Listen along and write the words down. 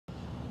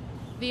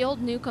The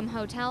old Newcomb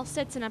Hotel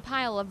sits in a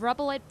pile of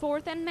rubble at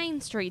 4th and Main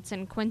Streets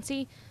in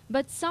Quincy,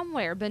 but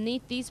somewhere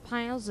beneath these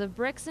piles of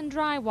bricks and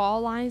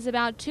drywall lies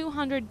about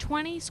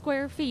 220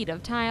 square feet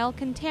of tile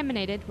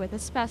contaminated with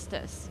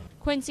asbestos.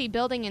 Quincy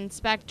building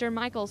inspector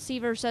Michael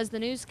Seaver says the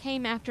news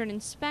came after an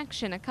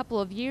inspection a couple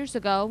of years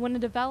ago when a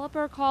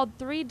developer called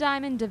Three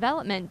Diamond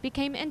Development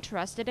became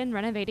interested in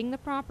renovating the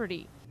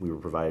property. We were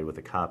provided with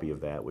a copy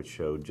of that, which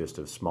showed just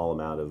a small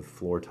amount of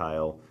floor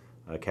tile,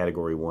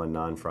 Category 1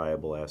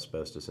 non-friable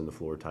asbestos in the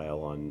floor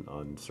tile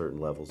on certain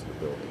levels of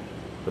the building.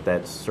 But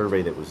that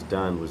survey that was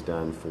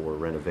done for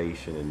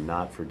renovation and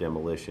not for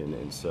demolition,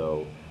 and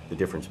so the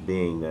difference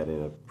being that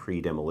in a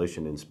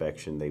pre-demolition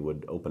inspection they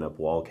would open up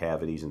wall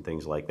cavities and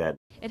things like that.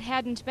 It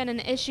hadn't been an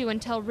issue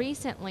until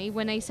recently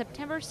when a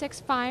September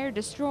 6 fire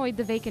destroyed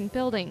the vacant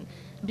building.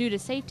 Due to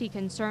safety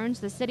concerns,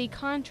 the city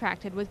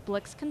contracted with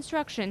Blix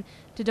Construction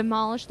to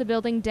demolish the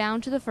building down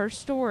to the first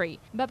story.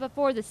 But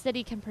before the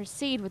city can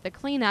proceed with the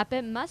cleanup,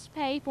 it must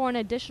pay for an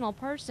additional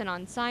person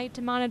on site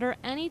to monitor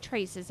any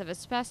traces of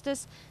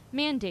asbestos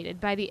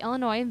mandated by the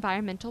Illinois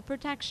Environmental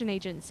Protection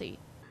Agency.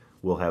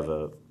 We'll have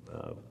a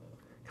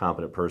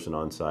competent person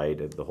on site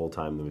the whole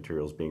time the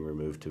material is being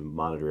removed to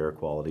monitor air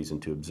qualities and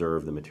to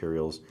observe the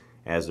materials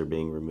as they're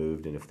being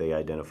removed, and if they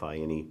identify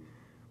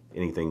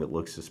anything that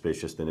looks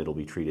suspicious, then it'll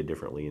be treated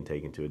differently and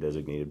taken to a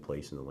designated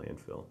place in the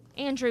landfill.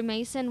 Andrew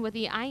Mason with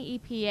the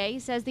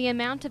IEPA says the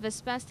amount of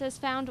asbestos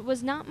found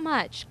was not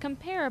much,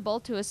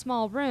 comparable to a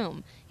small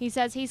room. He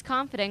says he's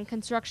confident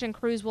construction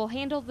crews will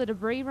handle the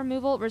debris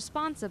removal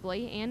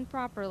responsibly and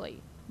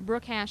properly.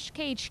 Brooke Hash,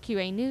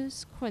 KHQA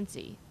News,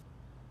 Quincy.